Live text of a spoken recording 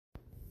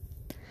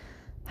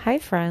Hi,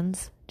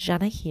 friends.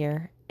 Jenna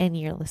here, and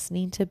you're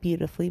listening to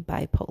Beautifully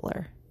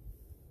Bipolar.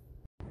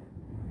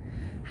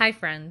 Hi,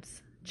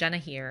 friends. Jenna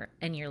here,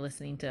 and you're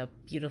listening to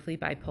Beautifully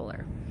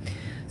Bipolar.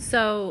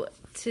 So,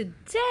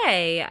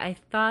 today I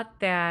thought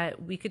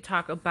that we could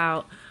talk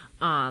about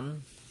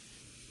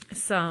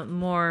some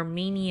more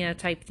mania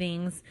type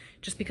things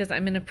just because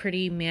I'm in a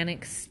pretty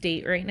manic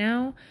state right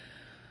now.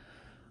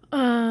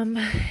 Um,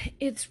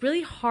 it's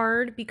really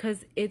hard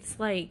because it's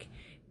like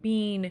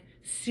being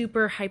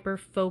super hyper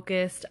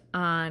focused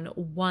on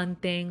one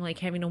thing, like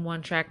having a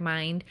one track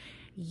mind,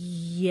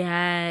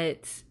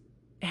 yet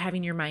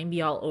having your mind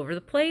be all over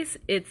the place.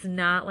 It's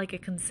not like a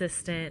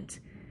consistent,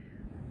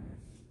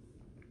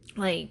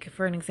 like,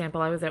 for an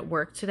example, I was at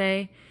work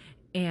today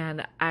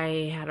and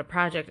I had a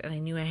project and I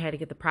knew I had to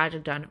get the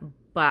project done,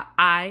 but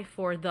I,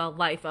 for the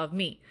life of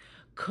me,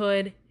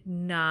 could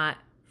not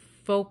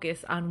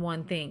focus on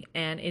one thing.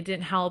 And it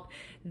didn't help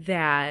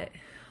that,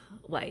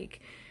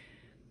 like,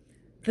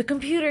 the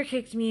computer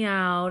kicked me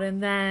out,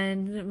 and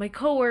then my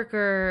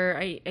coworker,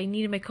 I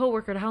needed my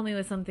coworker to help me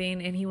with something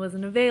and he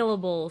wasn't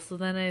available. So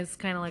then it's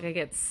kind of like I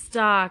get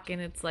stuck,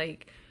 and it's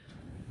like,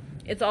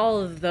 it's all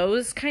of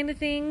those kind of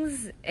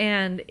things.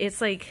 And it's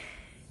like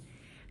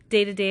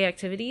day-to-day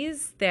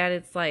activities that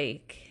it's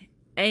like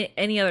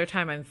any other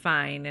time I'm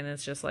fine, and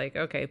it's just like,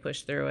 okay,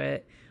 push through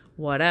it,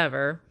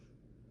 whatever.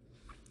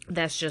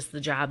 That's just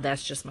the job,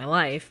 that's just my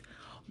life.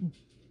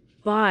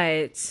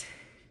 But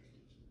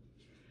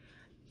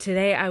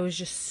today I was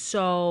just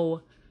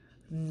so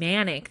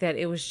manic that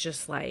it was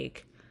just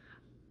like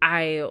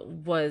I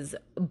was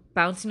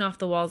bouncing off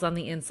the walls on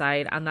the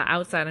inside. On the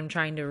outside, I'm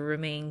trying to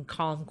remain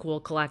calm,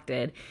 cool,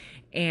 collected,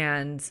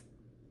 and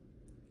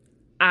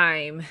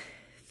I'm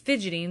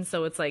fidgeting.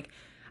 So it's like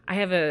I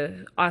have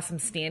a awesome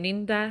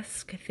standing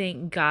desk,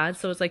 thank God.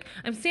 So it's like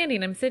I'm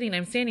standing, I'm sitting,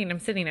 I'm standing, I'm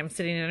sitting, I'm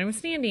sitting, and I'm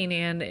standing.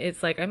 And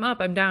it's like I'm up,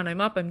 I'm down,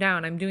 I'm up, I'm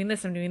down, I'm doing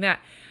this, I'm doing that.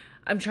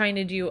 I'm trying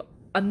to do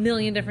a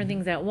million different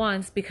things at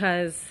once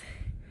because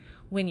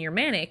when you're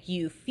manic,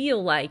 you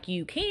feel like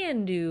you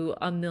can do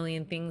a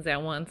million things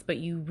at once, but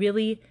you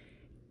really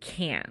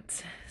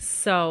can't.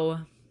 So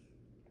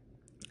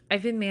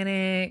I've been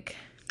manic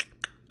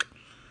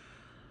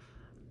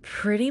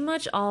pretty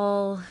much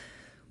all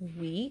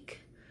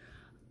week.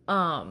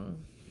 Um,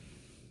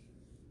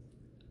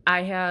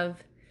 I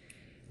have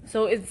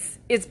so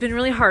it's been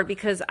really hard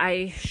because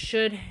I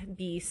should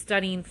be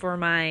studying for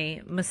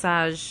my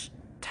massage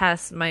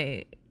test,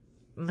 my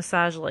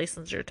massage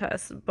licensure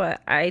test,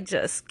 but I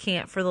just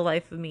can't for the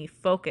life of me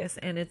focus,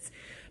 and it's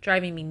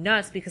driving me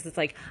nuts because it's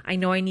like I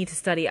know I need to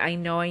study, I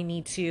know I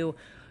need to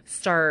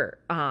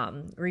start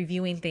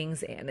reviewing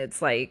things, and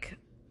it's like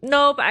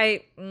nope,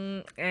 I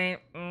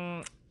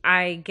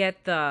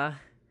get the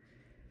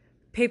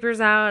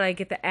papers out, I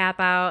get the app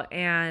out,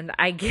 and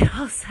I get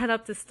all set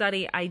up to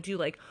study. I do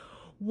like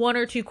one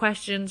or two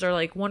questions or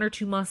like one or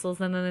two muscles,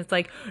 and then it's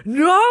like,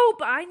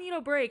 nope, I need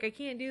a break. I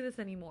can't do this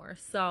anymore.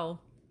 So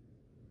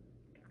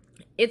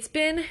it's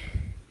been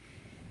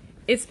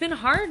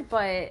hard,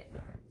 but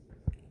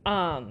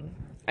I'm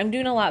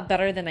doing a lot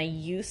better than I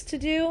used to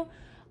do.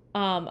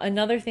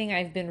 Another thing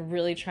I've been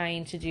really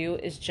trying to do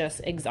is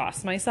just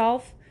exhaust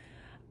myself.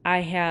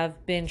 I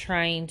have been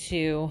trying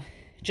to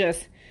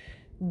just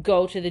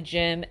go to the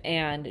gym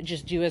and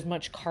just do as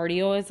much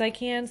cardio as I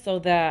can so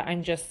that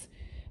I'm just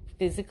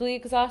physically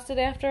exhausted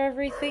after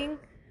everything.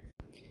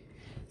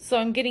 So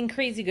I'm getting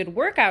crazy good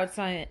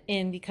workouts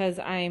in because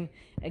I'm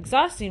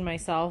exhausting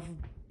myself,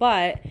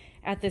 but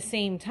at the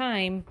same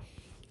time,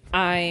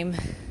 I'm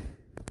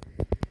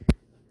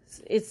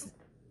it's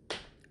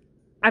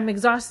I'm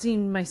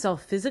exhausting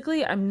myself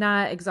physically. I'm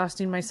not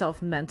exhausting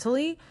myself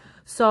mentally.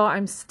 So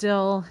I'm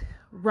still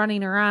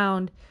running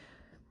around,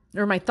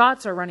 or my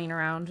thoughts are running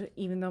around,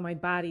 even though my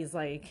body's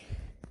like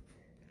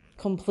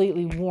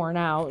completely worn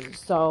out.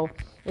 So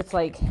it's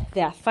like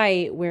that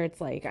fight where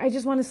it's like, I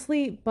just want to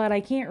sleep, but I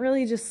can't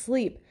really just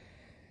sleep.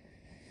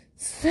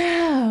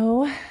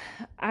 So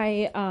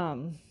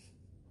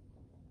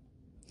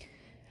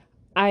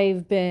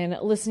I've been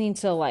listening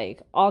to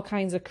like all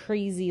kinds of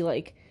crazy,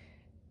 like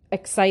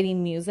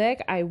exciting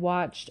music. I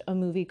watched a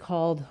movie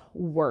called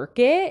Work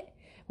It,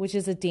 which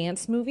is a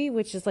dance movie,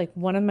 which is like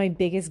one of my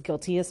biggest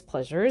guiltiest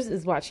pleasures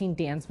is watching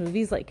dance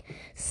movies like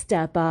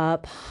Step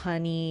Up,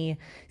 Honey,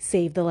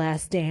 Save the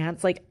Last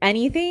Dance, like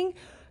anything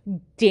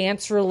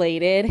dance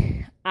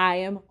related, I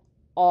am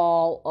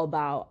all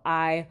about.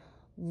 I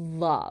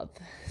love.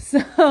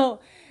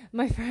 So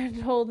my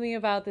friend told me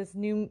about this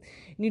new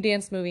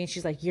dance movie, and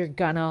she's like, you're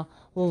gonna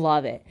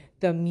love it.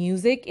 The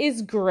music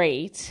is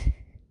great.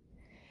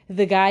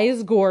 The guy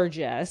is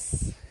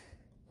gorgeous.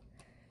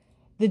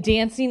 The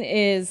dancing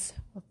is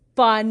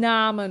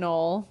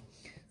phenomenal.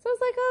 So I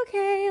was like,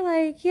 okay,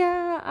 like,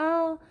 yeah,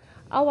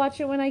 I'll watch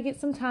it when I get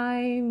some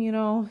time, you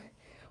know.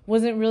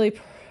 Wasn't really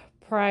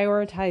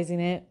prioritizing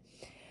it.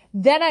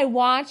 Then I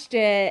watched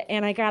it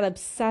and I got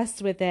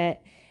obsessed with it,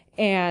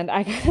 and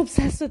I got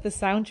obsessed with the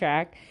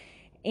soundtrack,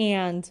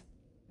 and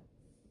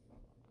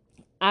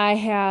I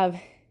have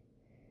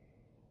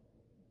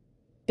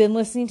been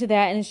listening to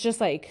that, and it's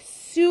just like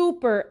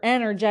super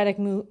energetic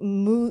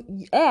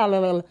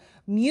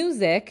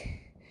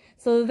music.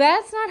 So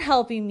that's not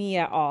helping me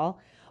at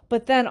all.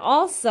 But then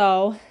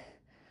also,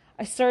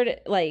 I started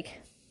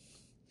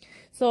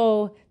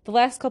so the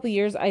last couple of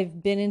years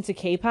I've been into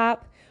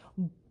K-pop,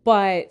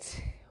 but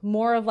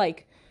more of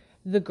like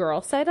the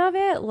girl side of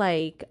it,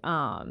 like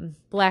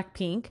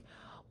Blackpink.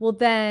 Well,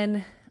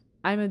 then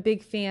I'm a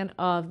big fan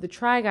of the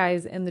Try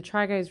Guys, and the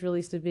Try Guys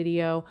released a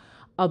video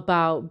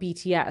about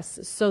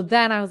BTS. So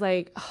then I was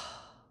like, oh,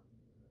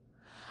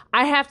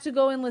 I have to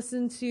go and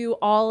listen to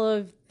all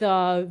of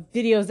the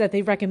videos that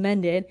they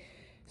recommended.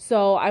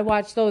 So I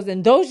watched those,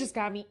 and those just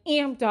got me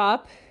amped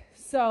up.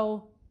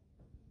 So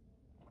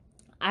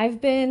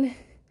I've been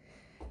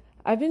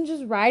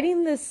just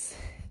riding this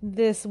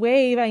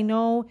wave. I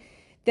know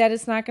that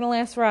it's not going to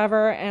last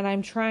forever, and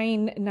I'm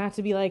trying not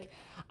to be like,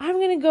 I'm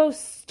going to go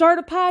start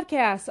a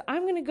podcast.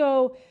 I'm going to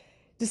go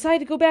decide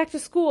to go back to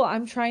school.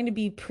 I'm trying to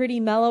be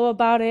pretty mellow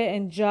about it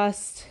and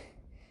just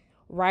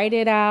write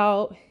it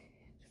out,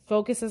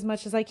 focus as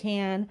much as I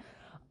can.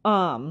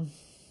 I'm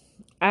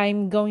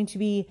going to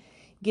be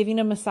giving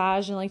a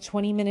massage in like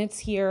 20 minutes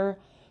here.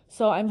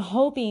 So I'm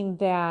hoping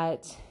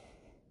that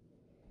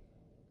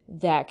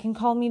can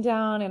calm me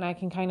down, and I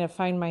can kind of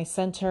find my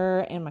center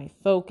and my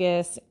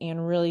focus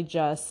and really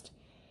just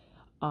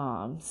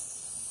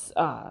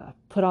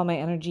put all my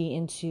energy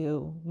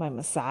into my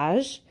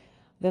massage.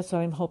 That's what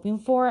I'm hoping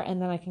for.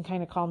 And then I can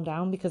kind of calm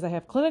down because I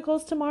have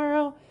clinicals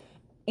tomorrow,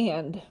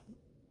 and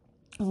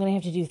I'm going to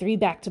have to do 3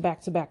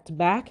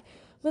 back-to-back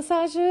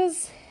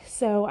massages.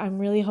 So I'm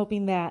really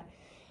hoping that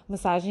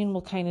massaging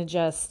will kind of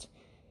just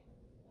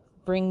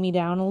bring me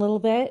down a little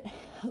bit.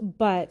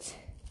 But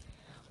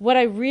what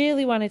I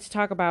really wanted to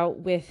talk about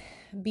with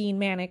being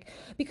manic,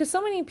 because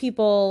so many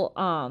people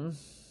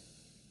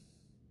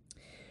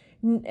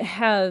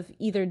have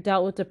either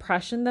dealt with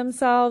depression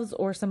themselves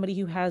or somebody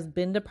who has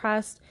been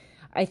depressed,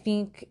 I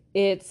think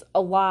it's a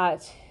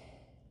lot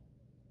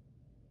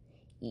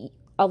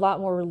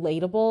more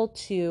relatable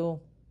to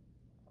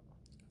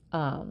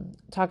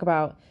talk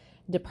about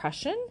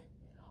depression.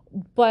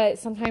 But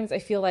sometimes I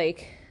feel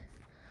like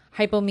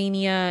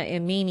hypomania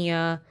and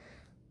mania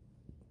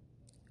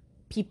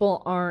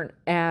people aren't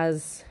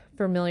as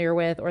familiar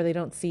with, or they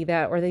don't see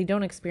that, or they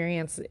don't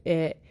experience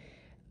it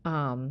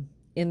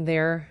in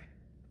their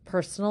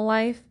personal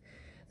life.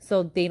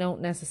 So they don't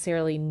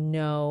necessarily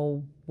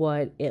know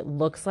what it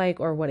looks like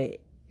or what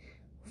it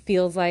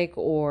feels like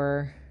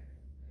or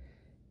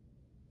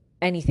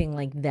anything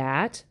like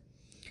that.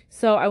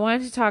 So I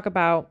wanted to talk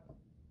about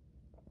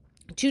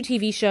 2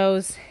 TV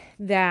shows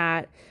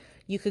that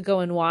you could go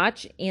and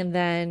watch, and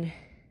then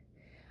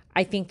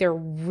I think they're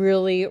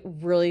really,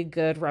 really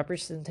good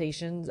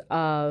representations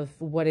of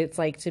what it's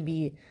like to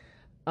be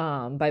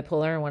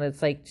bipolar and what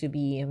it's like to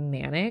be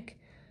manic.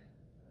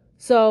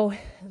 So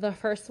the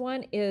first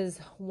one is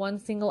one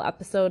single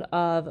episode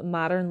of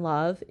Modern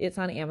Love. It's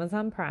on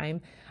Amazon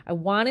Prime. I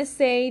want to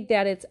say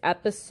that it's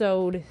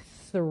episode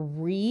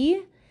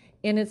 3,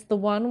 and it's the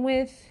one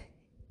with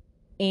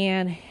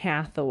Anne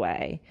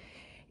Hathaway.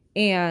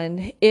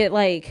 And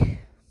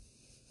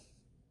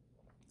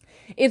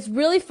it's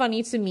really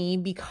funny to me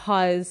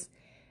because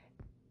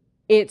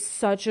it's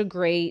such a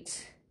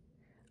great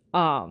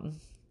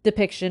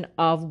depiction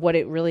of what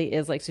it really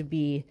is like to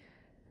be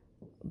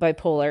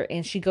bipolar.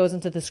 And she goes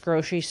into this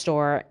grocery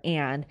store,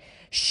 and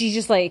she's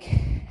just like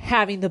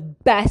having the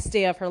best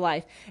day of her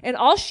life, and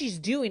all she's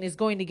doing is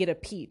going to get a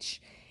peach.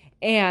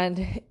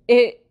 And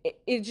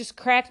it just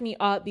cracked me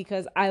up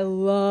because I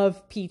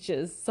love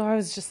peaches. So I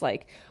was just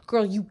like,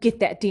 girl, you get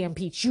that damn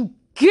peach, you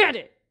get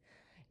it.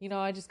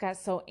 I just got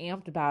so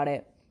amped about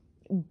it.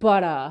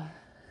 But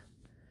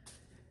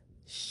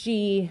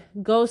she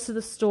goes to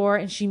the store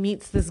and she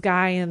meets this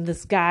guy, and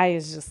this guy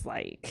is just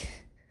like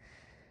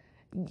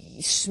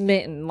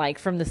smitten, like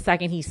from the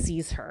second he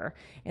sees her.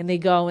 And they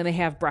go and they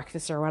have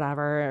breakfast or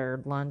whatever,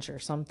 or lunch or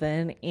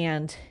something,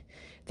 and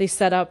they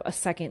set up a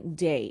second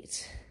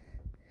date.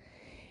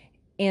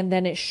 And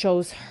then it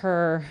shows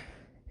her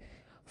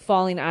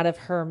falling out of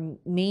her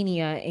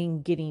mania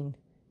and getting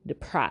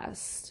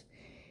depressed.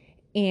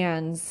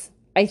 And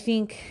I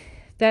think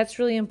that's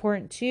really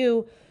important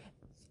too,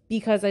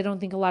 because I don't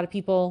think a lot of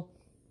people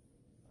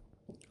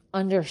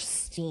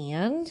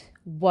understand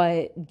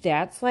what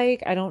that's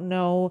like. I don't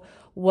know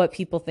what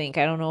people think.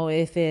 I don't know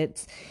if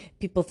it's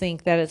people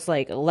think that it's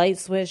like a light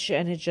switch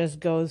and it just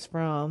goes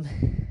from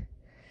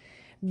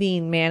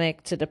being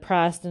manic to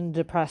depressed and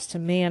depressed to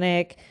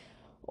manic,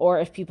 or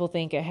if people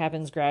think it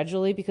happens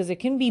gradually, because it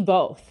can be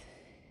both.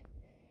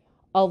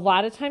 A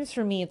lot of times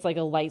for me, it's like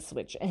a light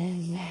switch,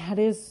 and that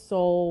is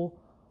so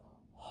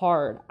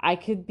hard. I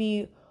could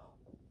be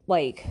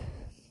like,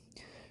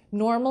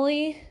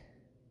 normally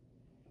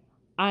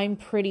I'm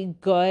pretty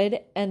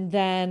good, and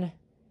then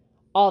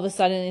all of a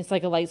sudden it's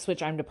like a light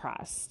switch, I'm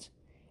depressed.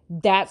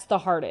 That's the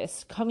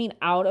hardest. Coming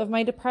out of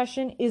my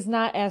depression is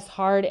not as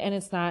hard, and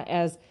it's not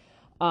as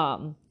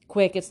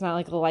quick. It's not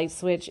like a light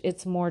switch.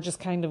 It's more just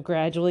kind of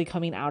gradually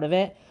coming out of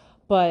it.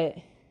 But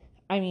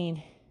I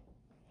mean,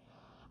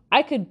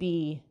 I could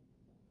be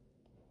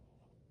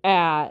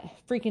at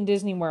freaking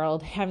Disney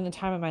World having the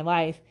time of my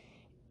life,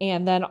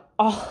 and then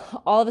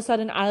all of a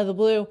sudden, out of the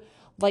blue,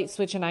 light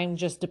switch, and I'm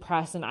just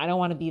depressed and I don't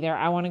want to be there.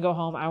 I want to go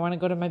home. I want to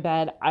go to my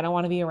bed. I don't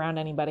want to be around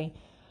anybody.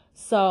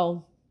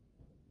 So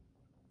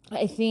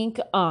I think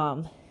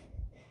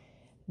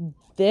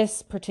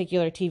this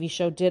particular TV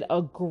show did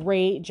a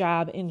great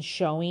job in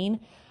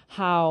showing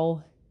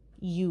how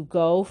you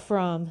go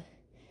from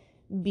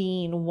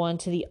being one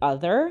to the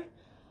other.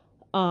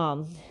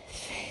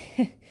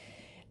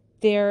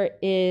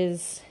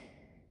 There's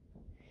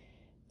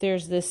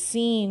this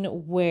scene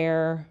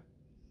where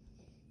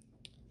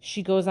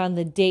she goes on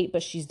the date,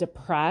 but she's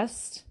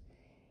depressed.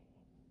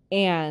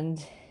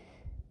 And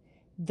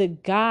the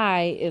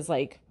guy is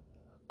like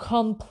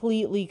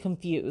completely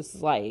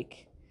confused.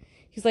 Like,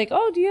 he's like,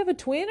 oh, do you have a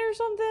twin or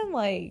something?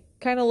 Like,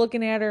 kind of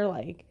looking at her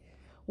like,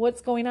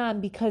 what's going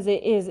on? Because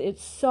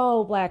it's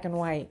so black and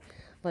white.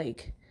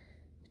 Like,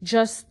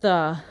 just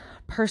the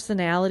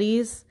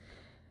personalities.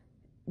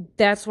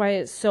 That's why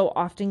it so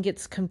often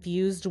gets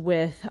confused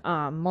with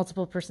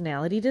multiple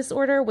personality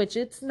disorder, which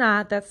it's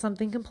not. That's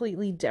something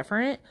completely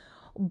different.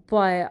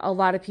 But a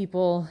lot of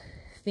people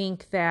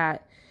think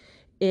that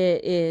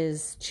it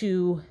is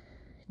two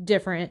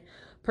different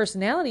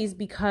personalities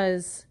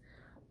because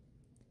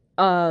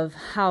of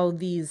how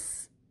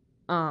these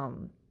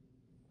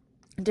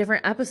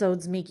different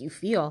episodes make you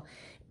feel.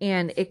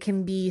 And it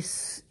can be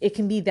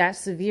that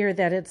severe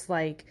that it's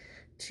like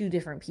two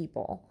different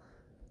people.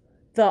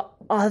 The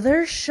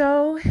other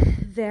show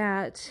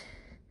that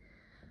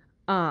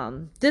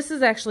this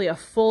is actually a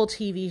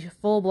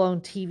full-blown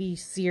TV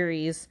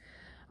series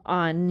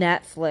on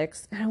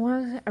Netflix.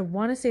 And I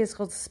want to say it's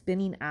called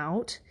Spinning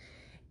Out.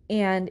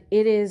 And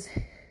it is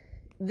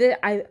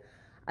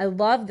I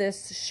love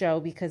this show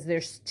because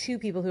there's two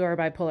people who are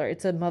bipolar.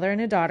 It's a mother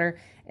and a daughter,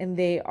 and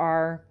they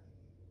are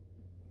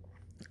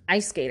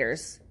ice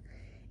skaters.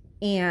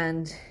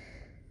 And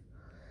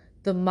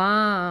the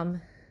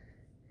mom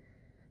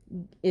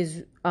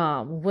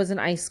was an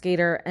ice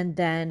skater, and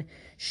then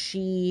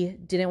she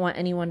didn't want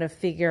anyone to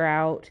figure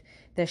out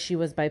that she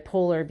was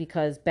bipolar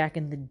because back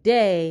in the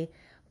day,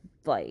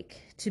 like,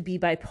 to be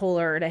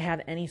bipolar, to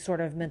have any sort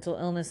of mental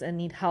illness and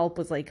need help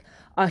was like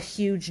a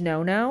huge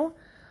no-no.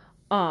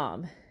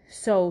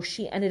 So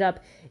she ended up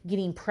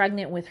getting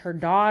pregnant with her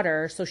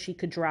daughter so she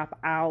could drop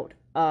out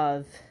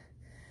of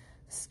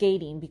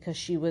skating because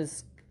she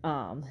was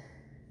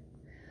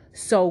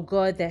so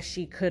good that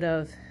she could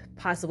have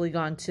possibly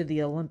gone to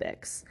the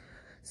Olympics.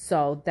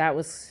 So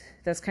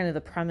that's kind of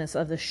the premise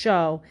of the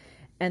show.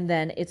 And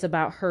then it's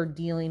about her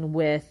dealing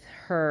with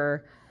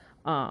her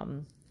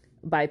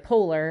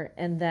bipolar.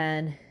 And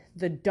then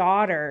the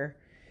daughter,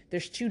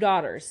 there's two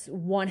daughters.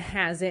 One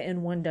has it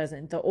and one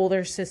doesn't. The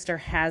older sister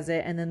has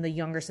it, and then the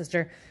younger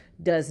sister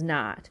does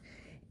not.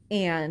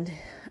 And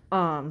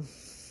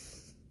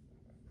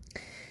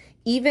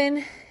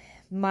even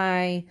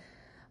my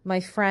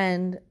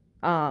friend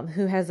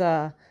who has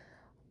a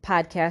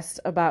podcast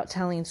about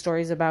telling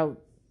stories about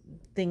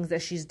things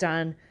that she's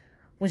done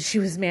when she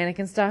was manic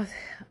and stuff,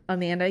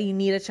 Amanda, you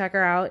need to check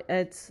her out.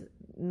 It's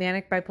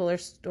Manic Bipolar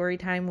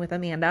Storytime with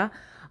Amanda.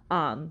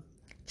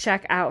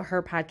 Check out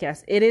her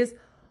podcast. It is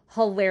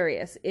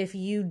hilarious. If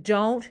you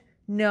don't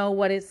know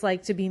what it's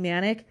like to be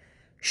manic,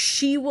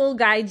 she will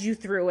guide you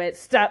through it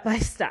step by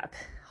step.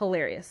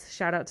 Hilarious.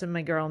 Shout out to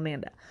my girl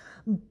Amanda.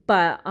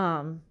 But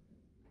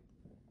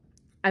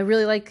I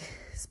really like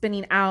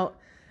Spinning Out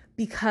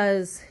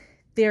because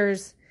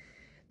there's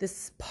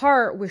this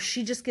part where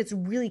she just gets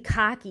really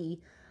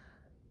cocky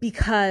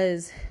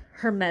because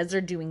her meds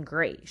are doing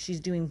great. She's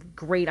doing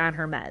great on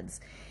her meds.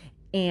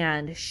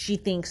 And she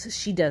thinks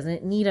she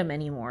doesn't need them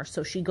anymore.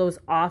 So she goes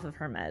off of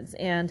her meds.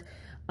 And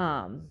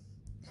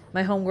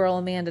my homegirl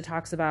Amanda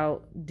talks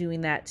about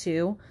doing that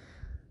too.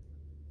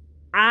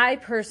 I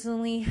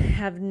personally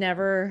have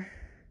never,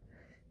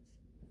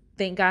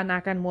 thank God,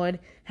 knock on wood,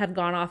 have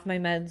gone off my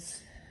meds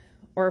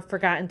or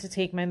forgotten to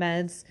take my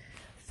meds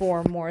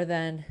for more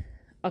than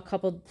a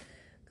couple,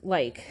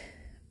 like,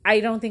 I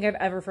don't think I've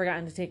ever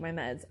forgotten to take my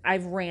meds.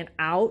 I've ran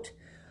out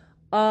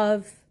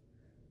of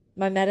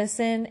my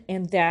medicine,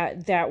 and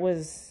that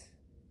was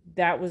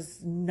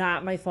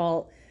not my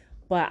fault,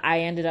 but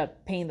I ended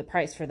up paying the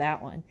price for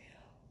that one.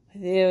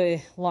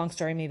 Long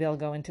story, maybe I'll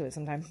go into it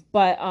sometime.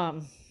 But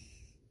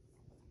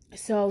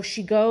so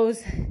she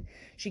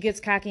gets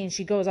cocky and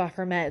she goes off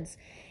her meds,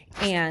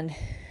 and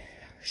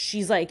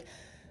she's like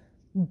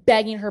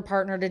begging her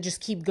partner to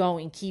just keep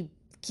going,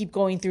 keep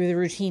going through the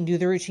routine, do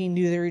the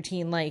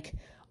routine like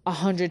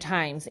 100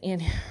 times.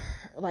 And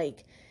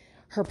like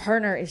her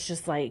partner is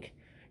just like,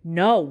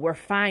 no, we're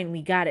fine,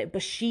 we got it.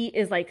 But she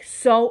is like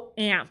so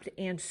amped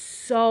and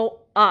so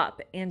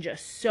up and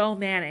just so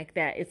manic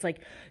that it's like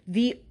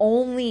the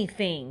only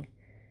thing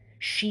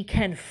she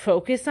can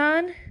focus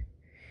on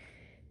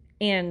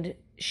and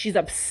she's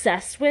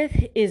obsessed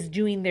with is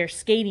doing their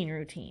skating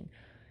routine.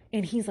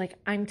 And he's like,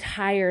 I'm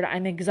tired.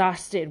 I'm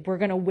exhausted. We're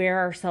going to wear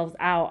ourselves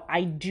out.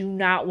 I do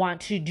not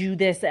want to do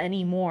this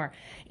anymore.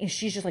 And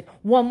she's just like,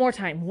 one more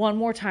time, one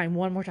more time,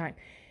 one more time.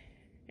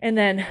 And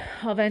then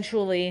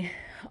eventually,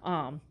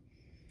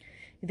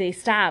 they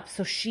stop.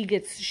 So she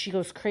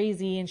goes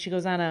crazy and she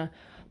goes on a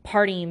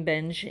partying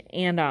binge.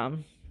 And,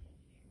 I'm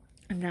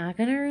not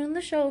going to ruin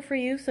the show for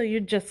you. So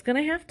you're just going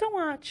to have to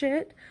watch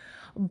it.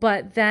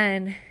 But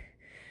then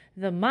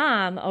the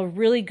mom, a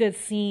really good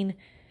scene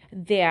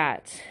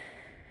that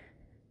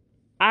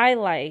I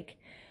like,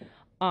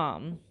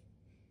 well,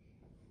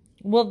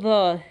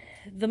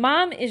 the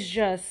mom is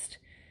just,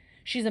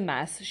 she's a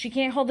mess. She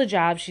can't hold a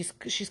job. She's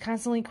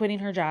constantly quitting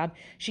her job.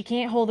 She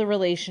can't hold a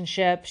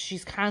relationship.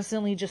 She's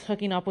constantly just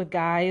hooking up with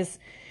guys.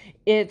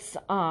 It's,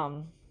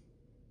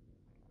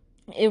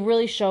 it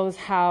really shows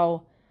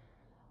how,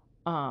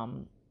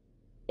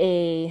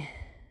 a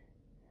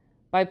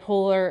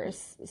bipolar,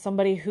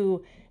 somebody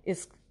who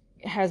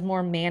has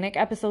more manic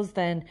episodes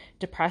than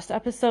depressed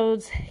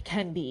episodes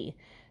can be.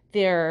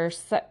 They're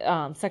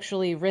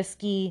sexually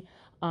risky.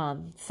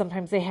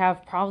 Sometimes they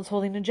have problems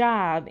holding a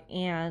job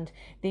and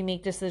they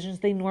make decisions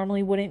they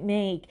normally wouldn't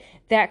make,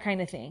 that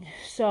kind of thing.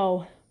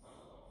 So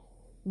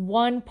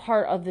one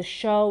part of the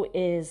show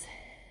is,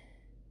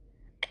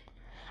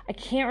 I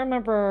can't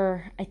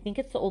remember, I think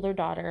it's the older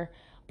daughter,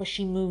 but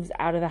she moves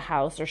out of the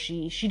house, or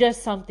she does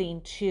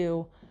something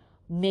to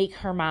make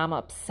her mom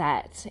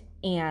upset,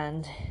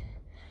 and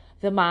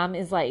the mom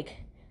is like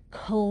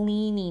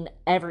cleaning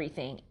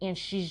everything, and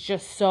she's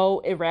just so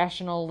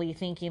irrationally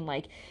thinking,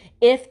 like,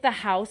 if the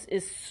house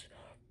is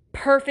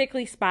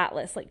perfectly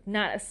spotless, like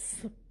not a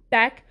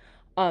speck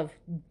of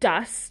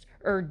dust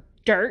or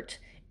dirt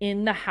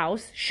in the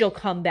house, she'll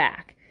come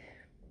back.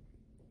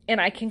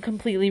 And I can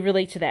completely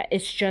relate to that.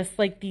 It's just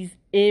like these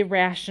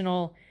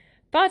irrational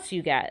thoughts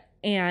you get.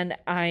 And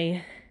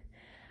I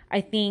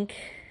think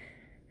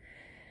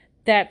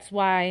that's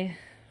why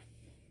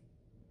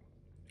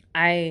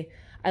I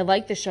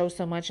like the show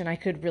so much, and I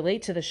could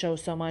relate to the show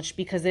so much,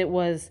 because it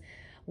was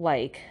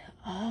like,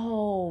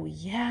 oh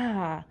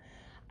yeah,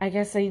 I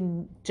guess I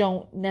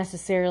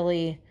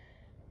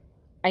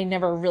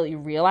never really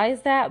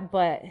realized that,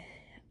 but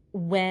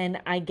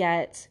when I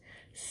get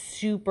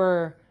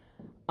super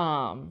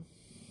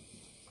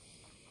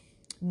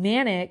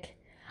manic,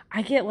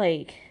 I get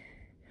like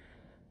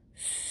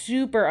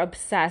super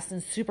obsessed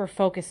and super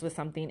focused with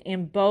something,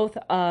 and both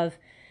of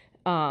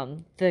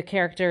the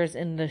characters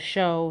in the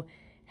show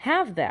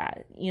have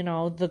that,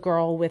 the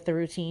girl with the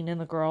routine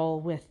and the girl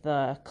with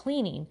the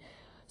cleaning.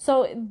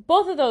 So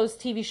both of those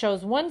TV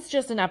shows, one's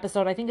just an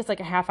episode. I think it's like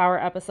a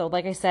half-hour episode.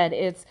 Like I said,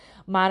 it's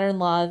Modern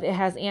Love. It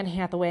has Anne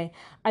Hathaway.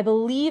 I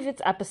believe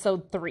it's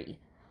episode 3.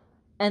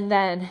 And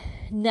then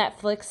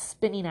Netflix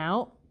spinning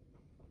out.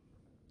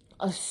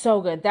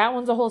 So good. That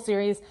one's a whole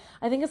series.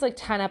 I think it's like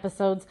 10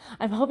 episodes.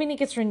 I'm hoping it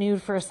gets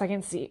renewed for a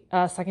second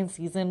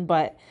season,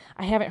 but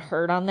I haven't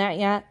heard on that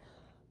yet.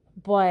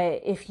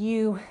 But if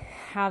you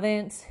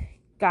haven't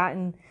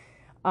gotten,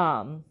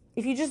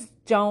 if you just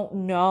don't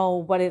know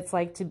what it's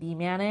like to be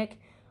manic,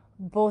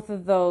 both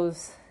of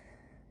those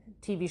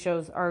TV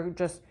shows are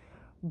just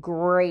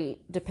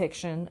great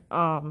depiction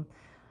of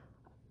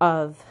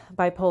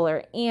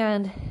bipolar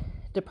and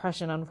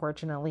depression,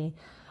 unfortunately.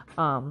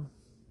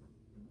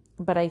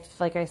 But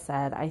like I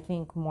said, I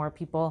think more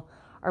people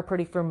are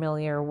pretty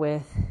familiar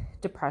with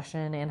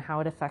depression and how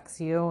it affects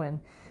you,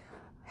 and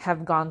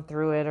have gone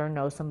through it or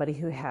know somebody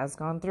who has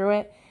gone through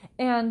it.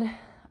 And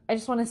I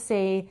just want to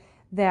say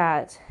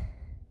that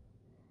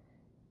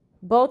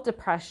both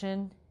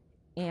depression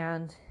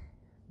and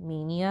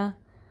mania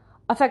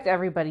affect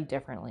everybody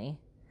differently.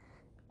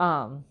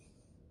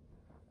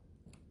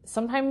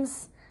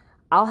 Sometimes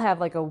I'll have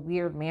like a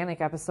weird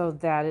manic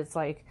episode that it's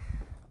like,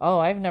 oh,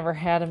 I've never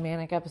had a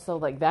manic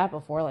episode like that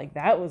before. Like,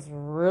 that was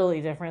really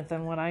different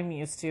than what I'm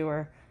used to,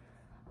 or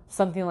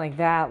something like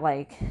that.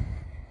 Like,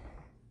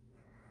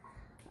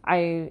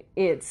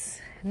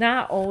 it's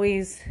not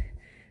always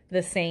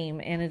the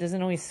same, and it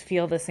doesn't always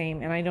feel the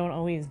same, and I don't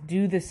always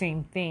do the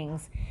same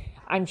things.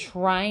 I'm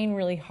trying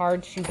really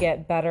hard to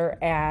get better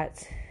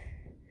at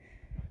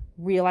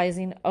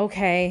realizing,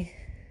 okay,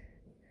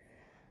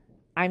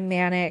 I'm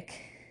manic,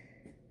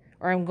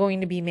 or I'm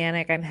going to be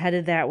manic. I'm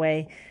headed that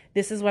way.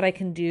 This is what I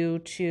can do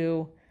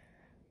to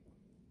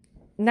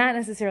not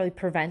necessarily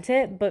prevent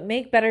it, but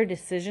make better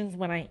decisions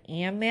when I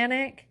am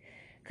manic.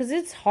 Because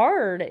it's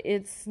hard.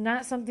 It's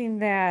not something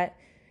that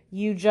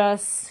you're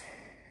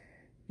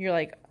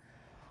like,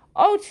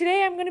 oh,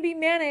 today I'm going to be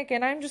manic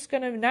and I'm just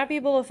going to not be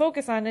able to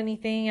focus on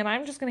anything, and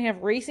I'm just going to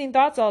have racing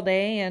thoughts all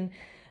day and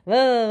blah,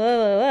 blah,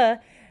 blah,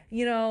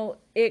 blah.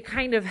 It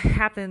kind of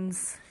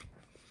happens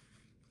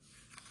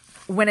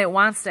when it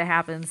wants to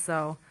happen.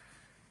 So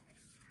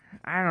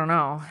I don't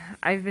know.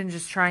 I've been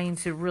just trying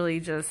to really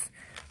just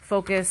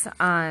focus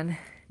on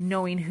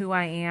knowing who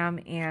I am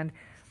and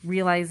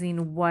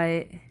realizing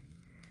what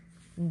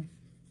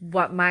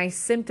my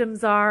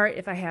symptoms are,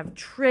 if I have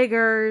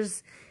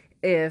triggers,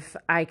 if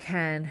I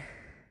can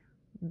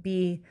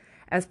be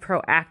as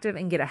proactive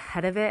and get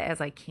ahead of it as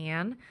I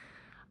can.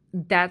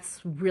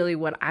 that's really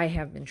what I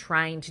have been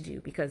trying to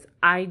do, because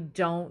I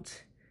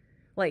don't,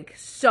 like,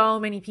 so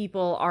many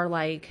people are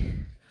like,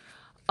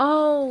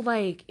 oh,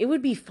 like, it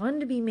would be fun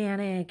to be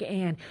manic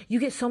and you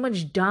get so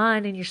much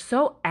done and you're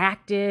so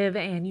active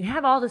and you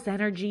have all this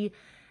energy.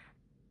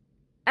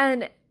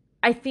 And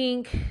I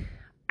think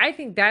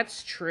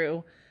that's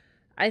true.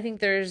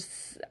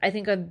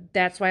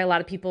 That's why a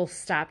lot of people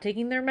stop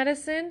taking their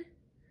medicine.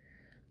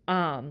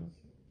 I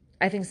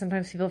think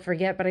sometimes people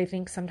forget, but I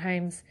think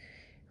sometimes,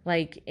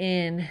 like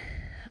in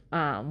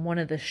one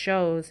of the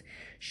shows,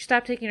 she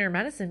stopped taking her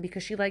medicine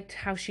because she liked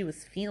how she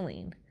was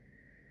feeling.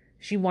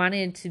 She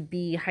wanted to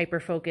be hyper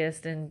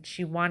focused and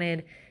she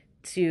wanted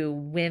to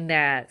win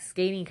that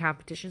skating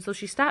competition, so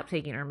she stopped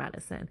taking her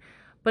medicine.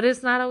 But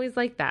it's not always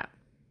like that.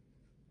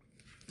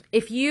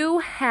 If you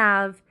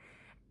have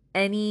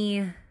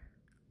any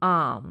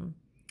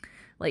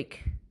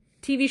like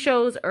TV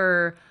shows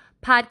or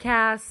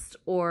podcasts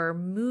or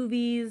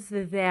movies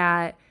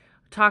that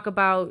talk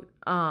about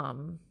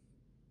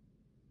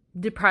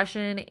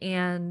depression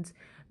and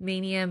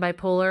mania and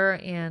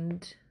bipolar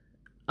and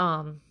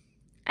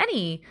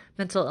any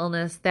mental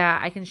illness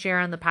that I can share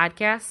on the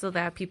podcast so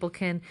that people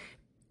can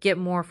get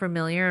more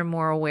familiar and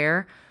more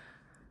aware,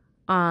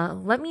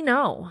 let me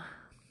know.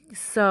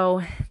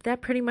 So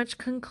that pretty much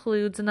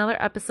concludes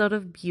another episode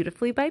of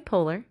Beautifully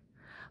Bipolar.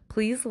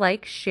 Please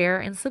like, share,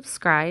 and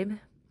subscribe.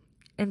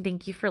 And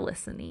thank you for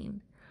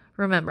listening.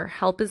 Remember,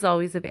 help is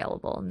always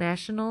available.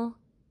 National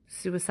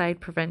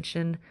Suicide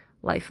Prevention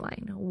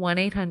Lifeline,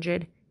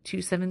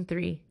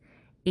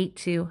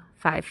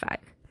 1-800-273-8255.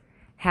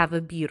 Have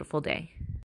a beautiful day.